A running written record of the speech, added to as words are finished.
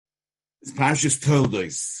It's Parshas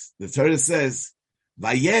Toldos. The Torah says,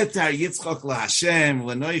 "Vayetar Yitzchak laHashem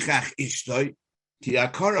lenoichach ishtoi ki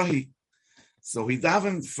akarahi." So he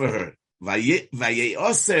davened for her.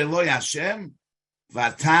 Vayeoser lo Hashem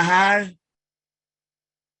vatahar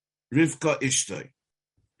Rivka ishtoi.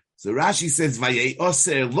 So Rashi says,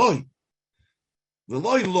 "Vayeoser loy." The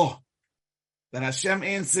loy lo. That Hashem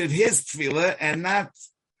answered his tefillah and not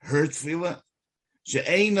her tefillah.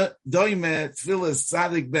 She'eina doime tefillah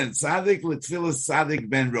tzadik ben tzadik l'tefillah tzadik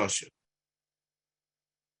ben Rosha.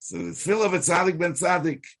 So the tefillah of a tzadik ben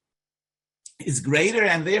tzadik is greater,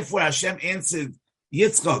 and therefore Hashem answered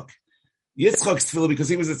Yitzchak's tefillah because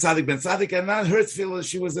he was a tzadik ben tzadik, and not her tefillah,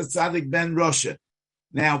 she was a tzadik ben Rosha.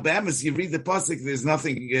 Now, Bamas, you read the pasuk, there's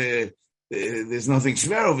nothing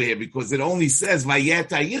shver over here because it only says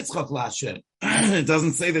Vayeta Yitzchak laHashem. It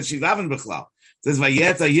doesn't say that she's daven b'chlal. It says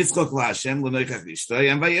Vayeta Yitzchak laHashem l'noichach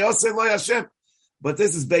ishtoi and Vayoseh lo Hashem. But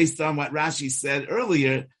this is based on what Rashi said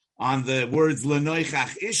earlier on the words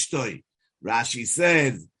l'noichach ishtoi. Rashi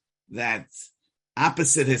said that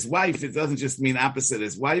opposite his wife, it doesn't just mean opposite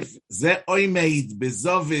his wife. Ze oimeid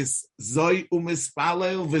bezovis zoi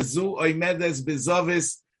umispalel v'zu oimedes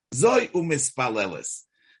bezovis zoi umispaleles.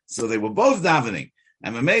 So they were both davening.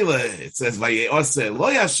 And Mamela, it says Vayoseh lo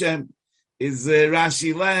Hashem. Is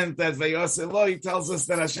Rashi learned that Vayoseh lo, he tells us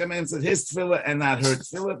that Hashem answered his tefillah and not her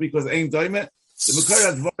tefillah because ein doime. The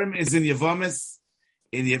Mekor HaDvarim is in Yevamis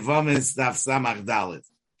Daf Samach Dalet.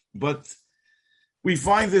 But we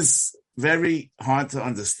find this very hard to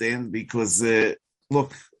understand because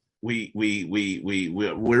look,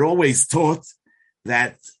 we're always taught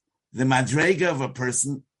that the madrega of a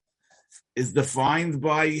person is defined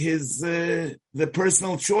by his the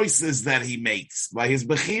personal choices that he makes, by his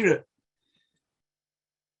bechira.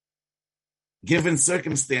 Given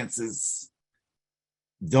circumstances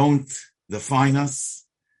don't define us,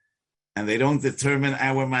 and they don't determine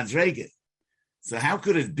our madrega. So how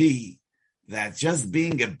could it be that just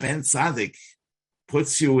being a ben tzaddik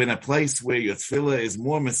puts you in a place where your tefillah is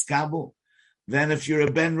more miskabel than if you're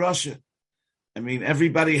a ben Rosha? I mean,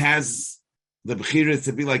 everybody has the bechira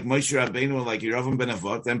to be like Moshe Rabbeinu or like Yeravam ben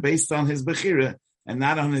Avot, and based on his bechira and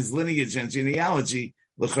not on his lineage and genealogy,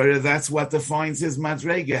 l'chora, that's what defines his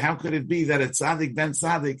madrega. How could it be that a tzaddik ben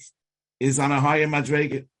tzaddik is on a higher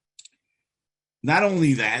madrega? Not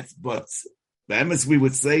only that, but we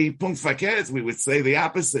would say punkt fakert, we would say the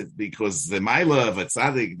opposite, because the maila of a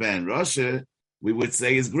tzaddik ben Rosha, we would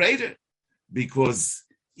say is greater, because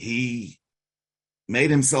he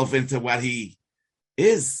made himself into what he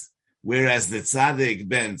is. Whereas the tzaddik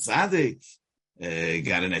ben tzaddik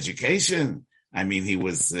got an education. I mean, he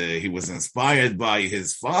was inspired by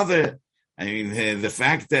his father. I mean, the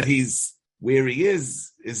fact that he's where he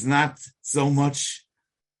is not so much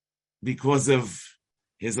because of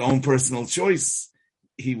his own personal choice.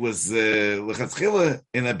 He was lechatchila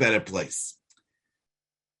in a better place,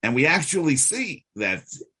 and we actually see that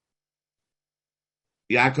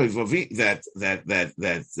Yaakov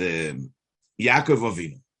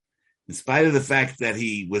Avinu, in spite of the fact that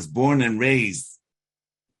he was born and raised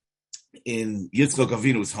in Yitzchak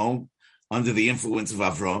Avinu's home under the influence of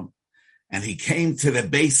Avram, and he came to the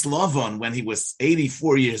base Lavan when he was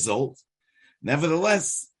 84 years old.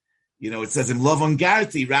 Nevertheless, it says in Lavan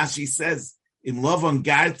Garti, Rashi says, in Lavan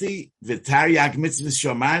Garti, v'taryag mitzvah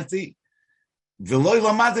shomarti, v'loy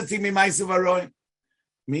lamadati mi'maisav aroim,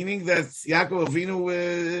 meaning that Yaakov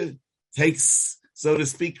Avinu takes, so to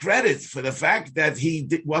speak, credit for the fact that he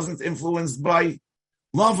wasn't influenced by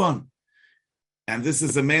Lavan. And this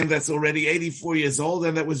is a man that's already 84 years old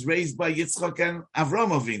and that was raised by Yitzchak and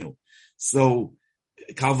Avram Avinu. So,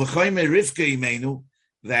 Kal v'chomer Rivka Imenu,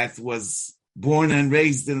 that was born and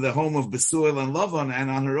raised in the home of Besuel and Lavan, and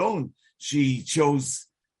on her own, she chose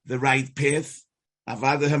the right path.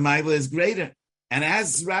 Avada Hamayla is greater. And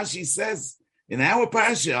as Rashi says, in our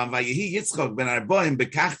parsha, on Vayehi Yitzchak ben Arboim,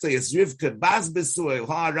 Bekachta Yis Rivka, Baz Besuel,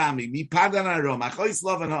 Ha'arami, Mi Padan Arom, Achois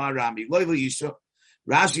Lavan Ha'arami, Loyla Yisho.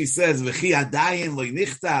 Rashi says, "V'chi adayin lo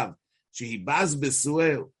nichtav shehi baz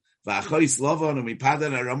besuel v'achois lovan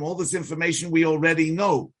u'mipadan aram." All this information we already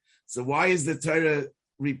know. So why is the Torah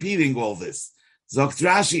repeating all this? Zokt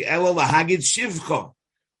Rashi, "Elo lahagid shivcha."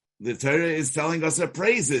 The Torah is telling us her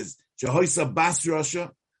praises. Shehoisa bas Rosha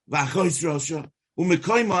v'achois Rosha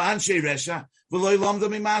u'mekoyma anshe resha v'lo lamda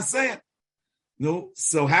mimaaseh. No,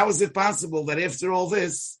 so how is it possible that after all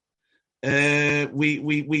this,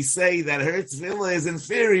 we say that her tefillah is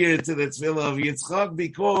inferior to the tefillah of Yitzchak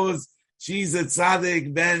because she's a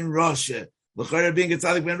tzaddik ben Rosha. L'chora, being a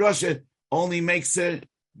tzaddik ben Rosha only makes her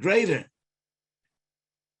greater.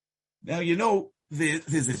 Now,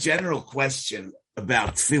 there's a general question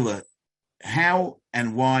about tefillah how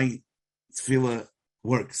and why tefillah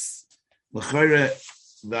works. L'chayre,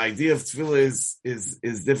 the idea of tefillah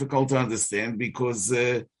is difficult to understand because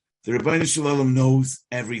the Rebbeinu Shalom knows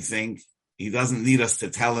everything. He doesn't need us to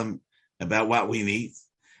tell him about what we need.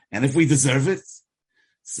 And if we deserve it,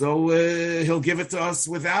 so he'll give it to us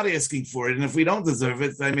without asking for it. And if we don't deserve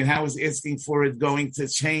it, I mean, how is asking for it going to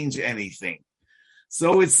change anything?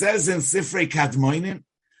 So it says in Sifrei Kadmonim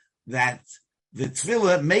that the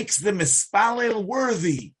tefillah makes the mispalel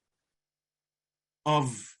worthy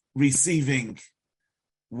of receiving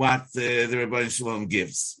what the Rebbeinu Shalom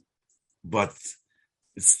gives. But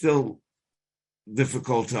it's still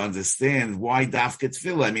difficult to understand why dafka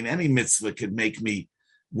tefillah. I mean, any mitzvah could make me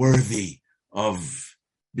worthy of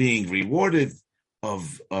being rewarded,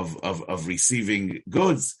 of receiving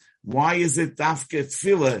goods. Why is it dafka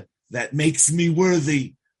tefillah that makes me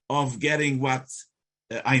worthy of getting what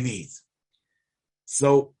I need?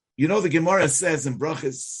 So, the Gemara says in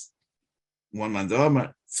Brachos, one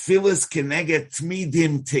mandama, tefillas keneged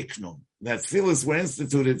tmidim tiknum. That tefillas were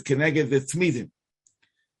instituted keneged the tmidim.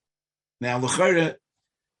 Now, l'chayre,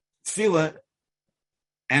 tefillah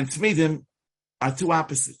and tmidim are two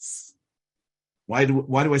opposites. Why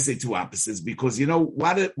do I say two opposites? Because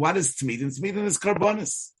what is tmidim? Tmidim is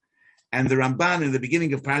karbonis. And the Ramban in the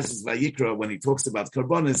beginning of Parshas Vayikra, when he talks about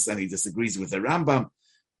karbonis and he disagrees with the Rambam,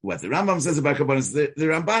 what the Rambam says about karbonis, the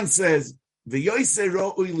Ramban says, "V'yoyse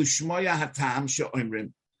ro'ui l'shmoya hatam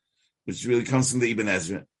she'omrim," which really comes from the Ibn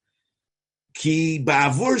Ezra. Ki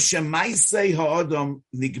ba'avur shemaisei ha'odom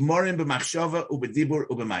nigmorim b'machshava u'b'dibur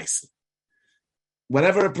u'b'maisei.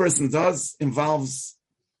 Whatever a person does involves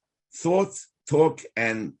thought, talk,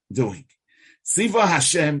 and doing. Siva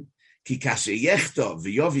Hashem ki kashe yechto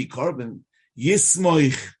v'yovi korban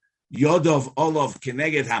yismoich yodov olov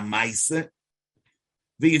keneged ha'maisei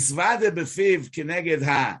v'yisvade b'fiv keneged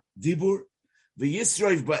ha'dibur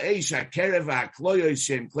v'yisroiv ba'esh ha'kerev ha'kloyoy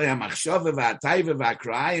shem klei ha'machshava v'ha'taiva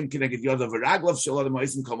v'ha'kraayim keneged yodov v'raglov shalodom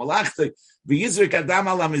ha'osim kol malachtoi v'yizrik adam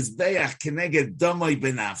al ha'mizbeach keneged domoy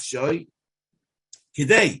benafshoy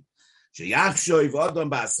kidei sheyachshoy v'odom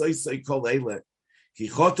ba'asoysoi kol eile ki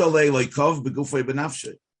choto leiloi kov b'gufoy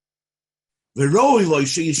benafshoy v'roi loy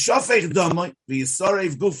sheyishofech domoy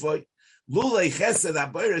v'yisorev gufoy lulei chesed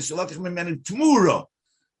ha'boire shalokach mimenu tmuro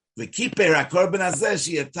v'kiper ha'korban hazeh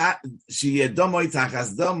sheyeh domoy tachas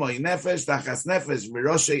domoy nefesh tachas nefesh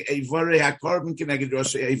v'roshei eivorei ha'korban keneged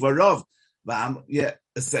roshei eivorov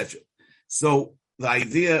etc. So the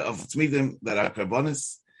idea of tmidim that are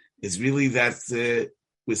karbonis is really that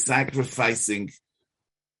we're sacrificing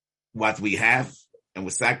what we have and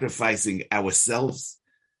we're sacrificing ourselves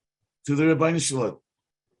to the Rebbeinu Shalom.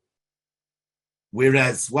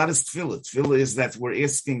 Whereas, what is tefillah? Tefillah is that we're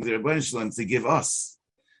asking the Rebbeinu Shalom to give us,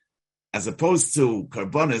 as opposed to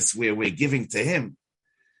karbonis, where we're giving to him.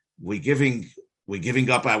 We're giving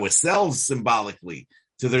up ourselves symbolically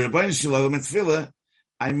to the Rebbeinu Shalom and tefillah.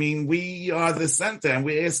 I mean, we are the center, and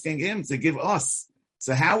we're asking him to give us.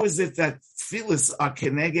 So how is it that tefillas are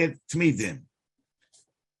keneged tmidim?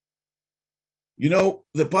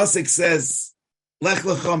 The pasuk says, "Lech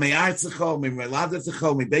lecha me'artzecha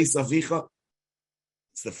me'moladetecha me'beis avicha."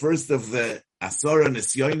 It's the first of the Asora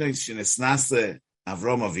Nisyonos shenisnase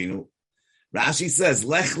Avram Avinu. Rashi says,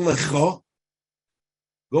 "Lech lecha,"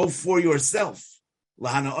 go for yourself.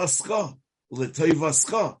 Lahana oscha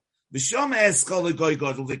l'toivascha v'shom escha l'goy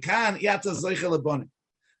gadol v'kan yata zoicha leboni.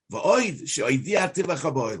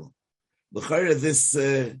 This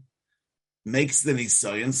makes the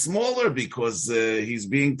nisayon smaller because he's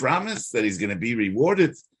being promised that he's going to be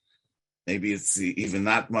rewarded. Maybe it's even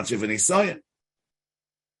not much of a nisayon.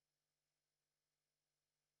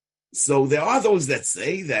 So there are those that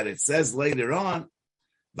say that it says later on,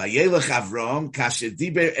 "Vayelech Avram kasher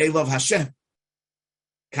diber elov Hashem."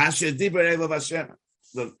 Kasher diber elov Hashem.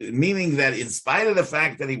 Meaning that in spite of the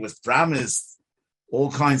fact that he was promised all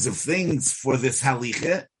kinds of things for this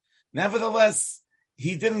halicha, nevertheless,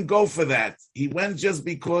 he didn't go for that. He went just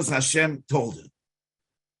because Hashem told him.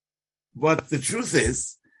 But the truth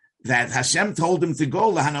is that Hashem told him to go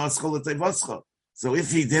lahanaoschol l'tevoscha. So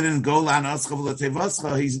if he didn't go lahanaoschol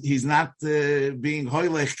l'tevoscha, he's not being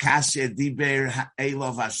hoylech kasher diber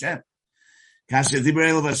elov Hashem. Kasher diber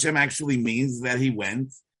elov Hashem actually means that he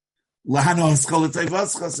went lahanaoschol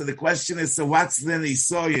l'tevoscha. So the question is, so what's the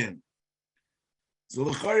nisoyin? So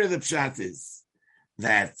the pshat is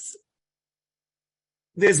that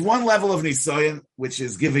there's one level of nisoyin, which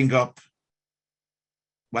is giving up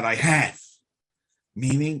what I have.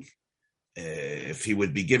 Meaning, if he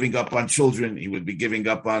would be giving up on children, he would be giving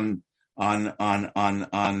up on lohidia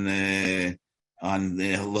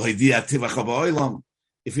tivach ha'ba'olam.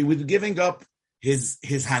 if he was giving up his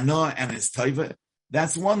hana and his taiva,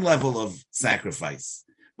 that's one level of sacrifice.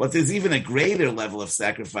 But there's even a greater level of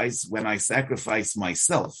sacrifice when I sacrifice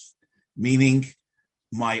myself, meaning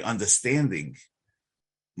my understanding,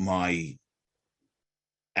 my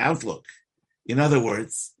outlook. In other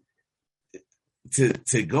words,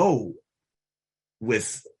 to go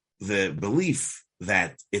with the belief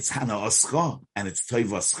that it's hana ascha and it's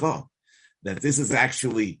taiva ascha, that this is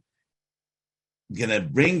actually going to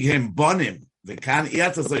bring him bonim,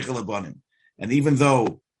 and even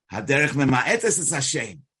though haderech mema'etes is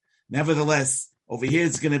Hashem, nevertheless, over here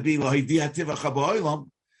it's going to be lohidia tivach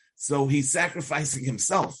ha'ba'olam. So he's sacrificing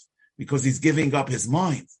himself because he's giving up his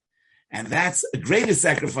mind. And that's a greater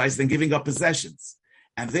sacrifice than giving up possessions.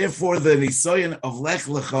 And therefore the nisoyan of Lech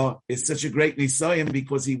Lecha is such a great nisoyan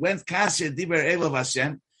because he went kasher diber elav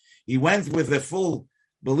Hashem. He went with the full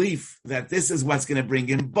belief that this is what's going to bring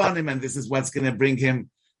him bonim and this is what's going to bring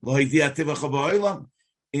him lohidia tivach ha'ba'olam,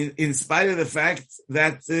 in spite of the fact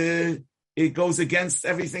that it goes against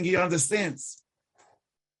everything he understands.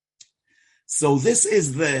 So this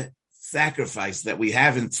is the sacrifice that we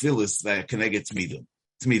have in tefillah that connected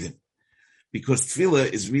tmidim. Because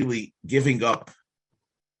tefillah is really giving up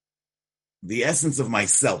the essence of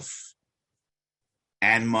myself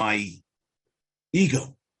and my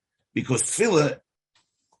ego. Because tefillah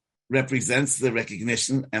represents the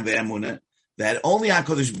recognition and the emunah that only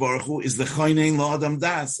HaKadosh Baruch Hu is the Choynein La'adam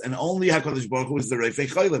Das, and only HaKadosh Baruch Hu is the Reifei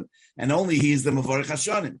Cholim, and only He is the Mavarech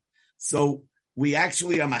Hashanim. So we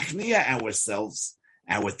actually are machnia ourselves,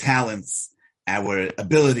 our talents, our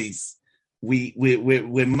abilities. We're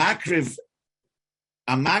makriv.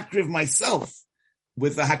 I'm makriv myself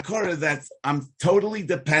with the hakara that I'm totally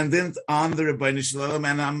dependent on the Rebbeinu Shalom,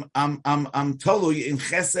 and I'm totally in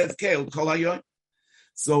Chesed Keil Kol Hayoyim.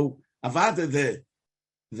 So avada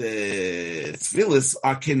the tefillas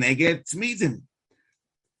are keneged tmidim.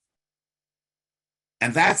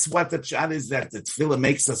 And that's what the pshat is, that the tefillah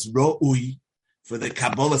makes us ro'ui for the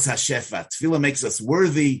Kabbalas HaShefa. Tefillah makes us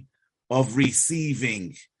worthy of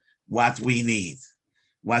receiving what we need.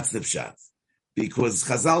 What's the pshat? Because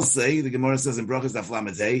Chazal say, the Gemara says in Brachos Daf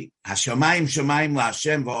Lamed Hey, Hashamayim shamayim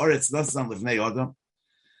la'Hashem va'oretz nosan lifnei Adam.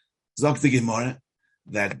 Zok the Gemara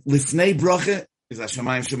that lifnei bracha is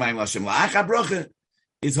Hashamayim shamayim la'Hashem. La'acha bracha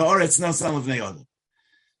is ha'oretz nosan lifnei Adam.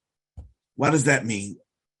 What does that mean?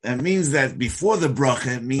 That means that before the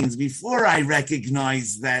bracha means before I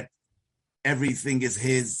recognize that everything is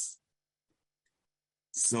His.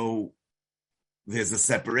 So there's a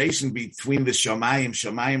separation between the shamayim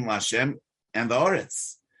la'Hashem and the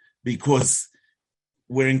Oretz, because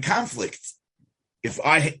we're in conflict. If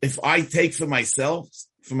I take for myself,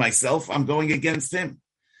 I'm going against Him.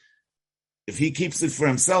 If He keeps it for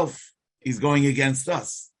Himself, He's going against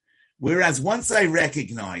us. Whereas once I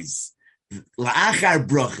recognize la'achar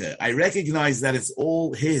bracha, I recognize that it's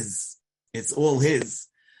all His,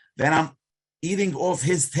 then I'm eating off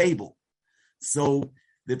His table. So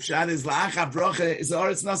the pshat is la'achar bracha is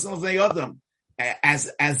Oretz nasan l'fnei Adam. As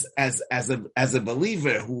a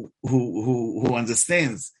believer who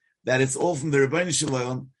understands that it's all from the Rebbeinu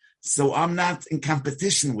Shalom, so I'm not in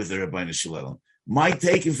competition with the Rebbeinu Shalom. My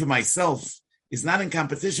taking for myself is not in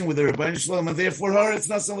competition with the Rebbeinu Shalom, and therefore it's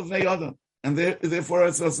not some l'fnei Adam, and therefore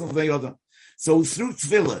it's not some l'fnei Adam. So through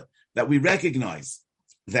tefillah that we recognize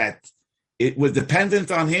that we're dependent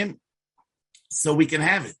on Him, so we can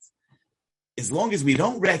have it. As long as we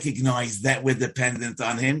don't recognize that we're dependent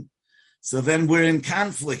on Him, so then we're in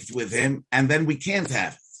conflict with Him, and then we can't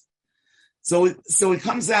have it. So it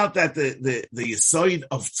comes out that the yesod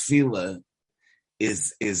of tefillah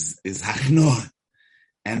is hachnor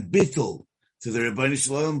and bittul to the Rebbeinu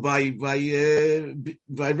Shalom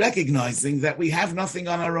by recognizing that we have nothing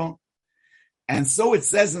on our own. And so it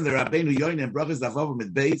says in the Rabbeinu Yoina and Brachos Daf Vav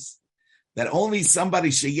Amud Beis that only somebody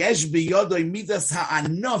sheyesh biyodoi midas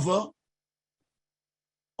ha'anova,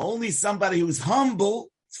 only somebody who's humble.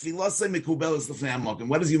 And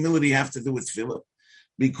what does humility have to do with tefillah?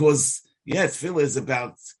 Because, tefillah is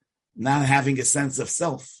about not having a sense of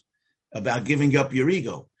self, about giving up your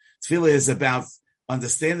ego. Tefillah is about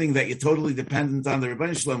understanding that you're totally dependent on the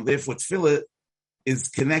Rebbeinu Shalom. Therefore, tefillah is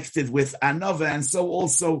connected with anova, and so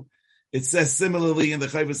also it says similarly in the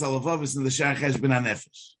Chayvus Alavavus and the Shar Cheshbon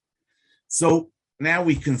HaNefesh. So now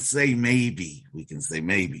we can say maybe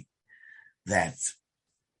that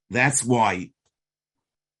that's why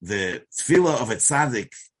the tefillah of a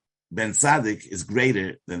tzaddik ben tzaddik is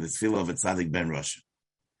greater than the tefillah of a tzaddik ben Rasha.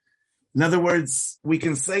 In other words, we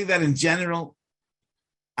can say that in general,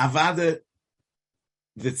 avada,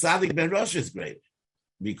 the tzaddik ben Rasha is greater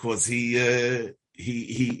because he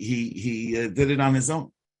he did it on his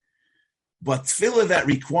own. But tefillah that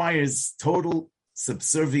requires total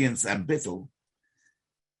subservience and bittul,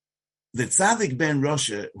 the tzaddik ben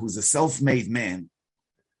Rosha, who's a self-made man,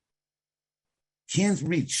 can't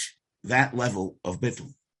reach that level of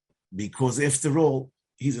bittul, because after all,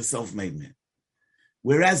 he's a self-made man.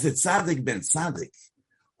 Whereas the tzaddik ben tzaddik,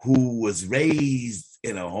 who was raised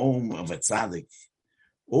in a home of a tzaddik,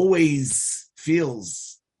 always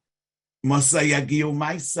feels Masayagiu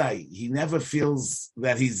Maisai. He never feels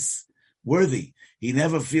that he's worthy. He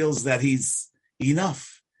never feels that he's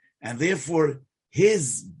enough. And therefore,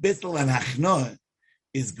 his bittul and hachnoah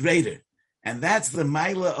is greater. And that's the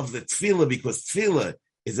maila of the tefillah, because tefillah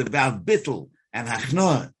is about bittul and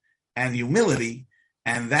hachnoah and humility.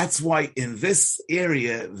 And that's why in this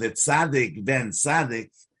area, the tzaddik ben tzaddik,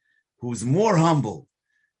 who's more humble,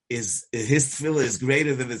 is his tefillah is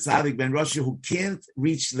greater than the tzaddik ben Rosha, who can't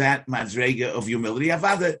reach that madrega of humility.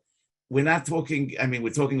 Avada, we're not talking. I mean, we're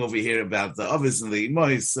talking over here about the others and the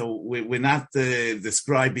imois, so we're not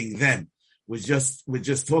describing them. We're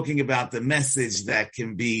just talking about the message that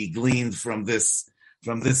can be gleaned from this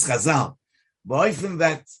chazal. But often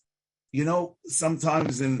that,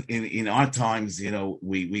 sometimes in our times,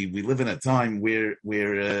 we live in a time where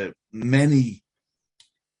many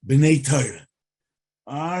b'nei Torah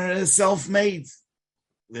are self-made.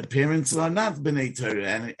 Their parents are not b'nei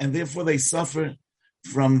Torah, and therefore they suffer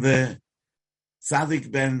from the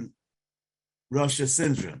tzaddik ben Rosha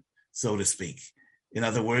syndrome, so to speak. In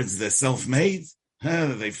other words, they're self-made.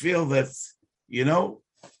 They feel that,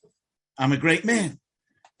 I'm a great man.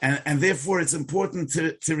 And therefore it's important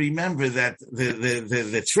to remember that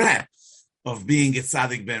the trap of being a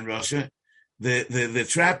tzaddik ben Rosha, the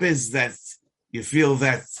trap is that you feel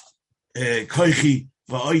that koichi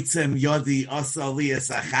va'oitzem yodi asali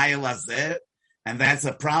esachayel azeh, and that's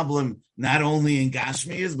a problem not only in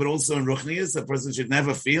Gashmias, but also in Ruchnias. A person should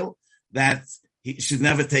never feel that he should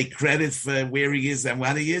never take credit for where he is and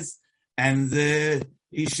what he is. And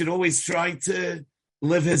he should always try to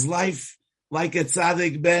live his life like a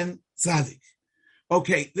tzaddik ben tzaddik.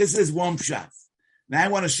 Okay, this is one pshat. Now I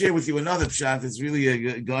want to share with you another pshat. It's really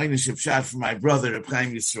a goynish pshat from my brother, Reb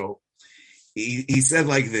Chaim Yisrael. He said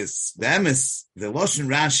like this: the Lashon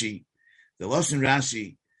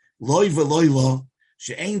Rashi, loy v'loy lo,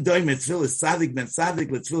 she'ein doimet tefillas tzaddik ben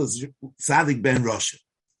tzaddik l'tefillas tzaddik ben Rosha.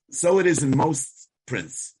 So it is in most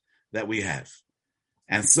prints that we have.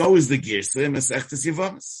 And so is the Girsa in Masechtas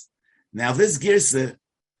Yevamos. Now this Girsa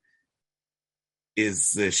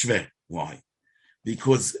is shver. Why?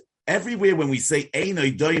 Because everywhere when we say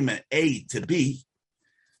Einoi Doime, A to B,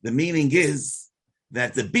 the meaning is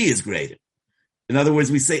that the B is greater. In other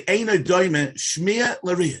words, we say Einoi Doime Shmia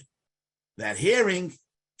L'Riyah. That hearing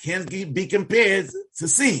can't be compared to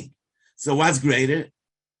seeing. So what's greater?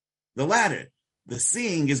 The latter. The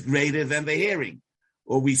seeing is greater than the hearing.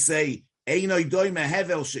 Or we say, Einoi doime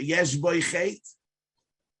hevel sheyesh boi chet,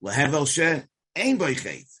 lehevel she'ein boi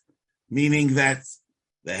chet. Meaning that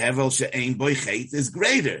the hevel she'ein boi chet is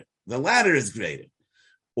greater. The latter is greater.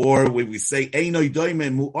 Or when we say, Einoi doime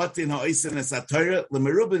mu'otin ha'osin es ha'torah,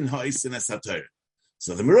 lemerubin ha'osin es ha'torah.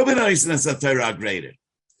 So the merubin ha'osin es ha'torah are greater.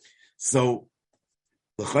 So,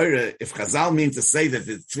 if Chazal mean to say that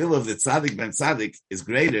the tefillah of the tzaddik ben tzaddik is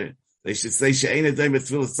greater, they should say she'ein adayim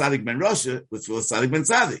tefillah tzaddik ben Rosha with tefillah tzaddik ben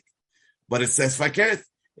tzaddik. But it says fakert.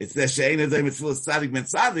 It says she'ein adayim tefillah tzaddik ben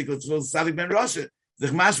tzaddik with tefillah tzaddik ben Rosha. The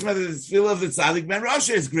mashma that the tefillah of the tzaddik ben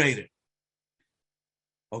Rosha is greater.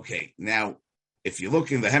 Okay, now if you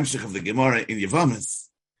look in the hemshech of the Gemara in Yevamos,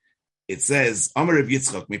 it says Amar Reb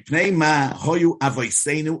Yitzchak mipnei ma hoyu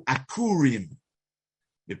avoseinu akurim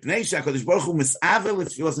mipnei she'Hakadosh Baruch Hu mis'avel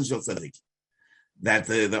l'tfilosan shel tzaddik. That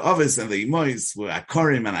the Ovis and the Imois were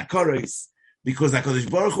Akorim and Akoros, because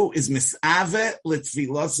HaKadosh Baruch Hu is misave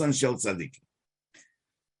l'tfilosan shel tzaddik.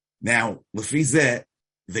 Now, l'fizeh,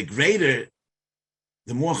 the greater,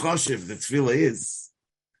 the more choshev the tefillah is,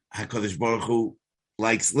 HaKadosh Baruch Hu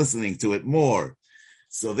likes listening to it more.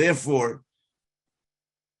 So therefore,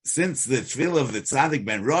 since the tefillah of the tzaddik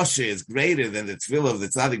ben Rosha is greater than the tefillah of the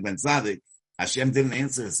tzaddik ben tzaddik, Hashem didn't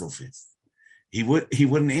answer her so fast. He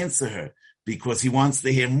wouldn't answer her, because he wants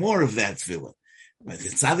to hear more of that tefillah. But the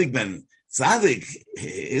tzaddik ben tzaddik,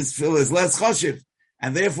 his tefillah is less choshev,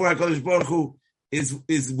 and therefore HaKadosh Baruch Hu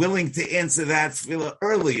is willing to answer that tefillah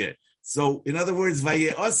earlier. So, in other words,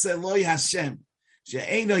 Vaye'oseh loy Hashem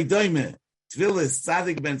she'einoi doime tefillah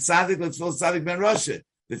tzaddik ben tzaddik l'tefillah tzaddik ben Rosha.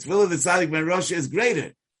 The tefillah of the tzaddik ben Rosha is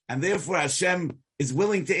greater, and therefore Hashem is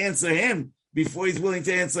willing to answer him before he's willing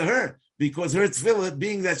to answer her, because her tefillah,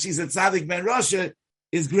 being that she's a tzaddik ben Rosha,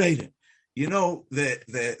 is greater. You know,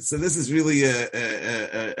 so this is really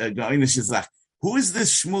a Gaina Shizach. Who is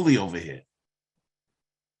this Shmuli over here?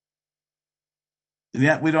 And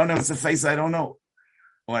yet we don't know. It's a face I don't know,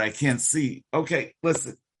 or I can't see. Okay,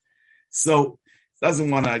 listen. So doesn't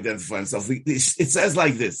want to identify himself. It says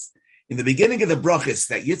like this: in the beginning of the brachas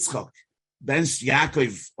that Yitzchak ben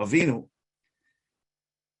Yaakov Avinu,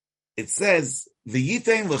 it says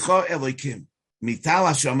v'yitein lecha Elokim mital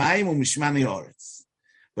hashamayim u'mishmani haaretz.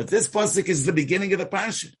 But this pasuk is the beginning of the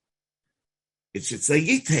parsha. It should say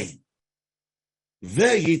yitein,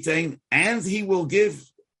 ve'yitein, and he will give.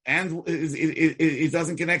 And it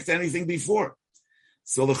doesn't connect to anything before.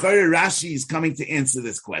 So the Rashi is coming to answer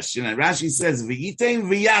this question. And Rashi says, V'yitein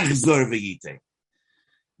v'yachzor v'yitein.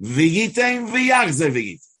 V'yitein v'yachzor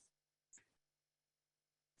v'yitein.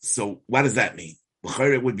 So what does that mean?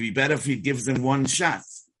 It would be better if he gives him one shot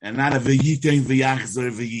and not a V'yitein v'yachzor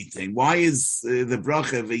v'yitein. Why is the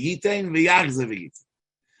bracha V'yitein v'yachzor v'yitein?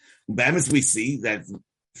 Be'emes we see that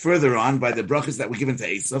further on by the brachas that were given to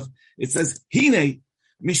Esav, it says, Hine,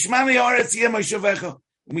 Mishmani Haaretz Yeh Moshevecha,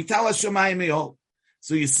 Umital Hashamayim Me'ol.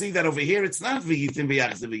 So you see that over here it's not V'yitin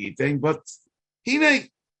V'yachzor V'yitin, but Hine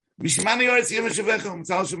Mishmani Haaretz Yeh Moshevecha,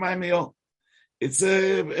 Umital Hashamayim Me'ol. It's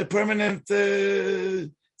a permanent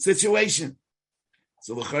situation.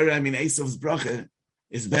 So Esav's bracha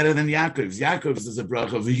is better than Yaakov's. Yaakov's is a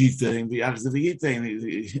bracha V'yitin V'yachzor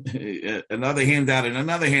V'yitin, another handout and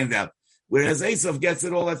another handout, whereas Esav gets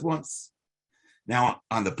it all at once. Now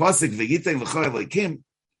on the pasuk V'yitin L'cha Elokim,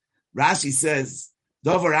 Rashi says,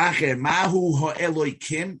 Dover acher mahu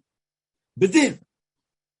ha'elokim bedin.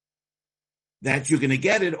 That you're going to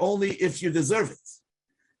get it only if you deserve it.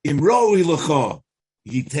 Im roi l'cha,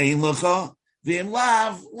 yitein l'cha, v'im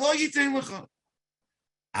lav, lo yitein l'cha.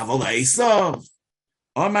 Aval ha'esav,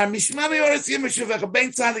 omar mishmani oretz yem meshuvecha,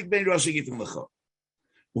 ben tzadik ben rosh yitein l'cha.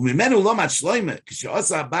 Umimenu lo mat shloime,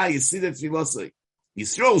 k'she'osa haba yisidet filosoi.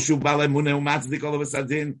 Yisrael shu bal emuneh u'matzik all of a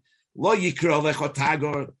sudden, lo yikro lecha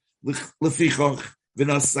tagor, Lefichoch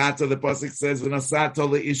v'nosato, the pasuk says v'nosato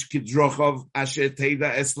leish kidrochov asher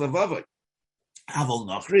teida es levavoi. Avol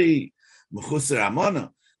nochri mechuser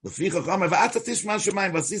amona. Lefichoch amar v'ata tishman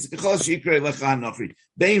shemayim v'asis k'chol sheikre lecha nochri.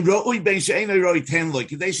 Bein ro'ui bein she'enoi ro'ui ten loy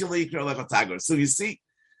k'dei she'lo yikre lecha tagor. So you see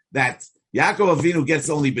that Yaakov Avinu gets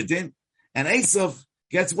only bedin, and Esav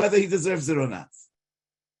gets whether he deserves it or not.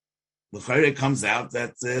 L'chayre comes out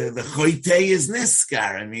that the choyte is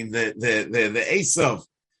niskar. I mean the Esav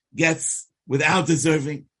gets without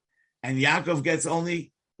deserving, and Yaakov gets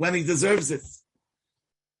only when he deserves it.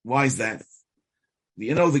 Why is that?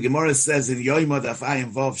 You know, the Gemara says in Yoimad Afai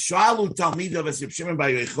involved, Shalu Talmidav es Reb Shimon bar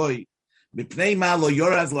Yochai, Mipnei ma lo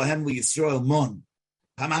yorad lohem li Yisrael mon,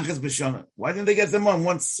 Hamachas b'shana. Why didn't they get them on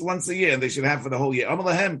once a year, and they should have for the whole year?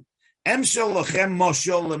 Amar lahem, Emshol lochem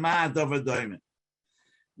moshol lema davar doime.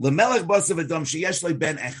 Lemelech basav edom sheyesh lo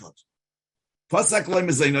ben echad. Pasak lo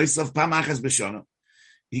mezainoisav pamachas b'shana.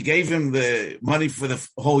 He gave him the money for the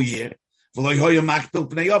whole year. So he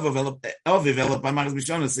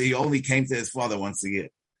only came to his father once a year.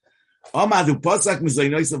 So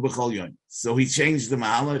he changed the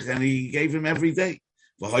mahalach and he gave him every day.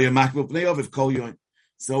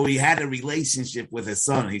 So he had a relationship with his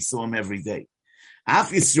son. He saw him every day.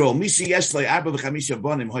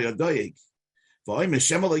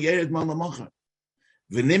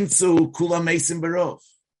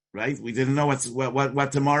 Right? We didn't know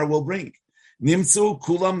what tomorrow will bring. Nimtzu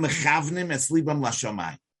kulam mechavnim eslibam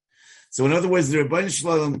lashamai. So in other words, the Rebbeinu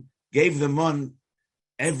Shalom gave them one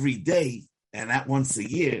every day and not once a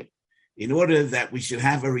year in order that we should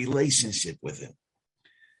have a relationship with him.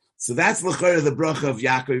 So that's l'chayr the bracha of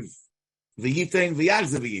Yaakov, v'yitein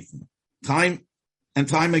v'yachzor v'yitein, time and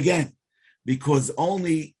time again, because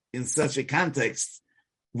only in such a context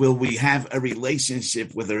will we have a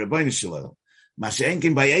relationship with the Rebbeinu Shalom.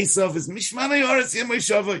 Masha'enkin by Esav is mishmanei haaretz yeh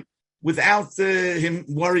moshavoi, without him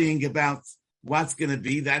worrying about what's going to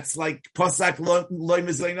be. That's like Posak loy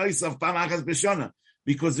mezaynoisav pamachas b'shana,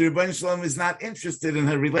 because the Rebbeinu Shalom is not interested in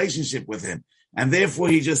her relationship with him, and therefore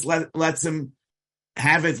he just lets him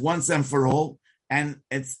have it once and for all, and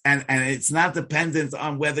it's not dependent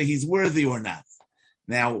on whether he's worthy or not.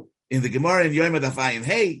 Now, in the Gemara in Yom Adafayim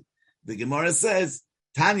Hey, the Gemara says,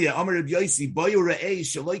 Tanya, Omer Reb Yosi, Boyu Re'ei,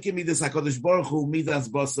 Shaloike Midas HaKadosh Baruch Hu, Midas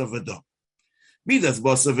Bosa V'Dom. Midas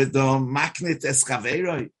Bosa V'Dom, Maknit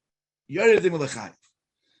Eschaveiroi, Yoredim L'chayv.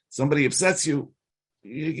 Somebody upsets you,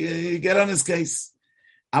 you get on his case.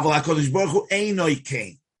 Aval HaKadosh Baruch Hu, Einoi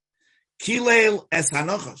Kein. Kilel Es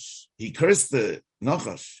HaNochash. He cursed the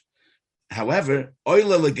Nochash. However,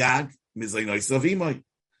 Oile Legag, Mizay Noisav Imoi.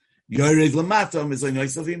 Yored Lamato, Mizay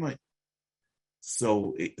Noisav Imoi.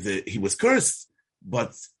 So he was cursed,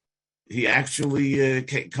 but he actually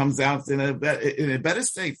comes out in a better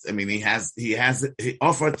state. I mean, he has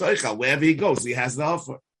offer toichal wherever he goes. He has the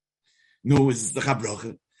offer. No, is the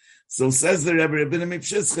chabrocha. So says the Rebbe Rabbeinu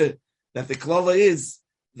Mipshischa that the klala is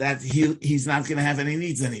that he's not going to have any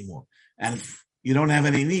needs anymore. And if you don't have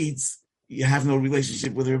any needs, you have no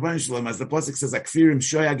relationship with the Rebbeinu Shalom. As the pasuk says, "Akfirim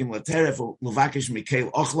shoyagim lateref luvakish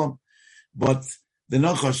mikeil ochlam," but the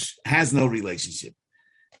Nochosh has no relationship,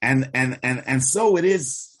 and so it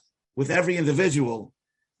is with every individual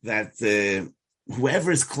that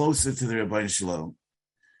whoever is closer to the Rebbeinu Shalom,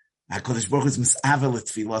 HaKadosh Baruch Hu is mis'avel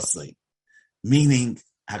tefilosai, meaning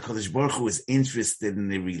HaKadosh Baruch Hu is interested in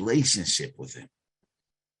the relationship with him,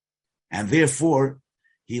 and therefore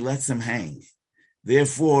he lets him hang.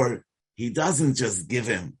 Therefore, he doesn't just give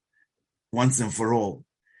him once and for all.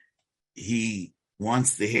 He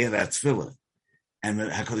wants to hear that tefillah. And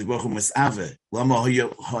HaKadosh Baruch Hu mis'ave. Lama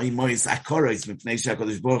ho'imois akorois mipnei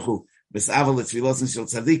HaKadosh Baruch Hu mis'ave l'tfilosin shel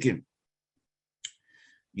tzadikim.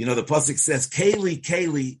 You know, the pasuk says,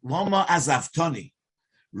 Keli, lama azaftoni,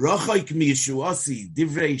 rochoik mi yeshuasi,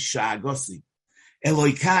 divrei sha'agosi,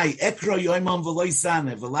 Eloikai, ekro yoimon v'loi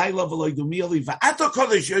sane, v'layla v'loi dumioli, v'ato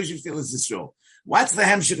kodesh yoshiv filas Yisrael. What's the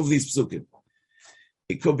hemshik of these psukim?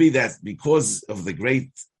 It could be that because of the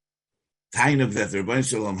great tainug that the Rebbeinu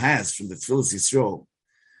Shalom has from the Tfilas Yisrael,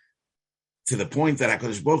 to the point that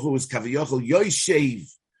HaKadosh Baruch Hu was kaviyochel yoshev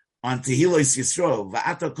on Tehillos Yisrael,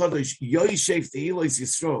 v'ato kodesh yoshev Tehillos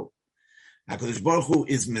Yisrael. HaKadosh Baruch Hu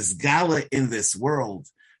is mizgala in this world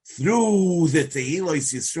through the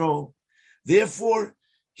Tehillos Yisrael. Therefore,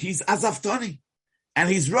 he's azaftoni, and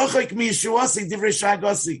he's rochek mi yeshuasi divrei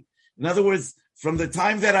shagasi. In other words, from the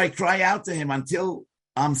time that I cry out to him until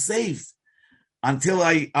I'm saved, until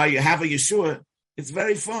I have a Yeshua, it's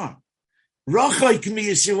very far. Rochek mi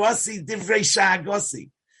yeshuasi divrei shagasi.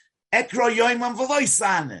 Ekro yoimam v'loy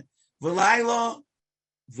sane. V'laylo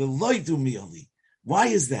v'loy dumioli. Why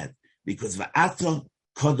is that? Because v'ato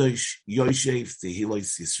kodesh yoshev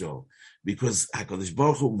tehillos Yisrael. Because HaKadosh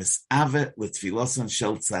Baruch Hu mis'ave l'tfilosan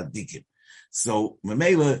shel tzadikim. So,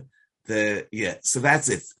 Mamela, so that's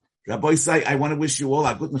it. Rabbi Say, I want to wish you all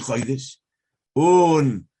a guten Chodesh,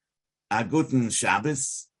 und a guten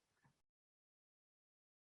Shabbos,